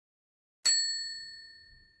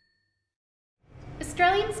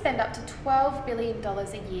Australians spend up to $12 billion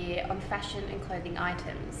a year on fashion and clothing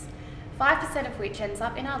items, 5% of which ends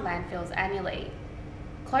up in our landfills annually.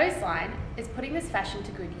 Clothesline is putting this fashion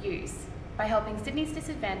to good use by helping Sydney's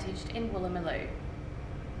disadvantaged in Woolloomooloo.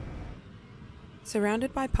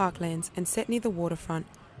 Surrounded by parklands and set near the waterfront,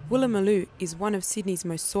 Woolloomooloo is one of Sydney's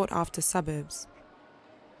most sought-after suburbs.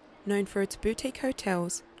 Known for its boutique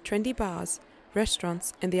hotels, trendy bars,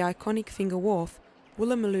 restaurants and the iconic Finger Wharf,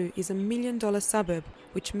 Woolloomooloo is a $1 million suburb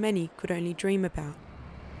which many could only dream about.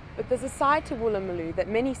 But there's a side to Woolloomooloo that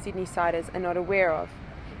many Sydney-siders are not aware of.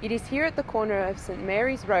 It is here at the corner of St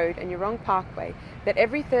Mary's Road and Yurong Parkway that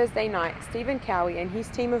every Thursday night Stephen Cowie and his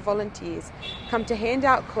team of volunteers come to hand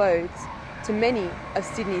out clothes to many of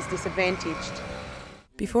Sydney's disadvantaged.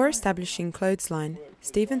 Before establishing Clothesline,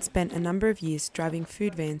 Stephen spent a number of years driving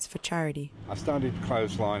food vans for charity. I started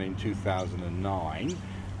Clothesline in 2009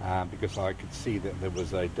 because I could see that there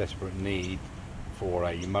was a desperate need for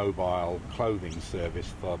a mobile clothing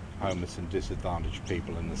service for homeless and disadvantaged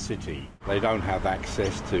people in the city. They don't have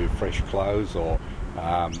access to fresh clothes or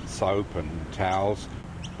soap and towels.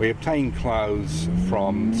 We obtain clothes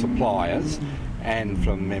from suppliers and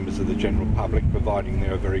from members of the general public, providing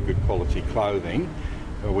they're very good quality clothing.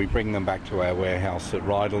 We bring them back to our warehouse at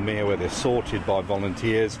Rydalmere where they're sorted by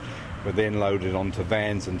volunteers, but then loaded onto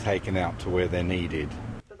vans and taken out to where they're needed.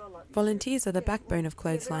 Volunteers are the backbone of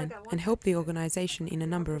Clothesline and help the organisation in a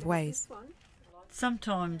number of ways.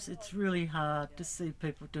 Sometimes it's really hard to see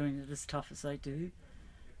people doing it as tough as they do,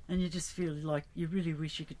 and you just feel like you really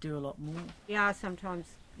wish you could do a lot more. Yeah, sometimes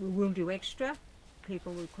we will do extra.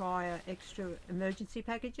 People require extra emergency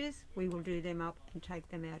packages. We will do them up and take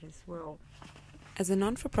them out as well. As a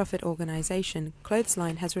non-for-profit organisation,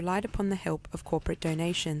 Clothesline has relied upon the help of corporate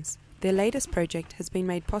donations. Their latest project has been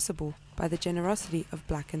made possible by the generosity of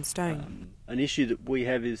Black and Stone. An issue that we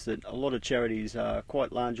have is that a lot of charities are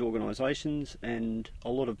quite large organisations, and a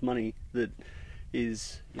lot of money that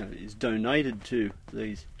is donated to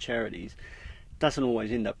these charities doesn't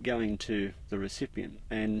always end up going to the recipient.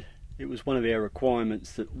 And it was one of our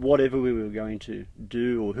requirements that whatever we were going to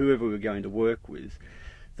do or whoever we were going to work with,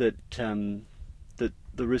 that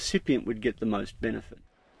the recipient would get the most benefit.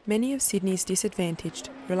 Many of Sydney's disadvantaged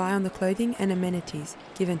rely on the clothing and amenities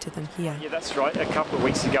given to them here. Yeah, that's right. A couple of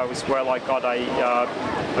weeks ago as well, I got a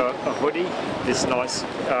hoodie, this nice,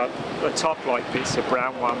 a top like this, a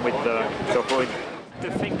brown one with the hood.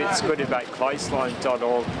 The thing that's good about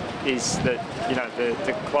clothesline.org is that,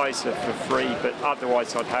 the clothes are for free, but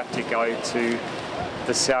otherwise I'd have to go to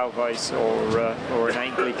the Salvos or an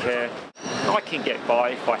Anglicare. I can get by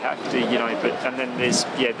if I have to, and then there's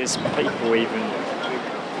people even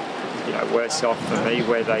worse off than me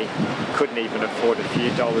where they couldn't even afford a few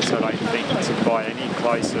dollars, I don't think, to buy any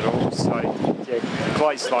clothes at all. So, yeah,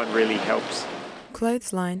 Clothesline really helps.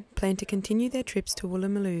 Clothesline plan to continue their trips to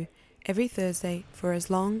Woolloomooloo every Thursday for as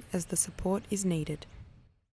long as the support is needed.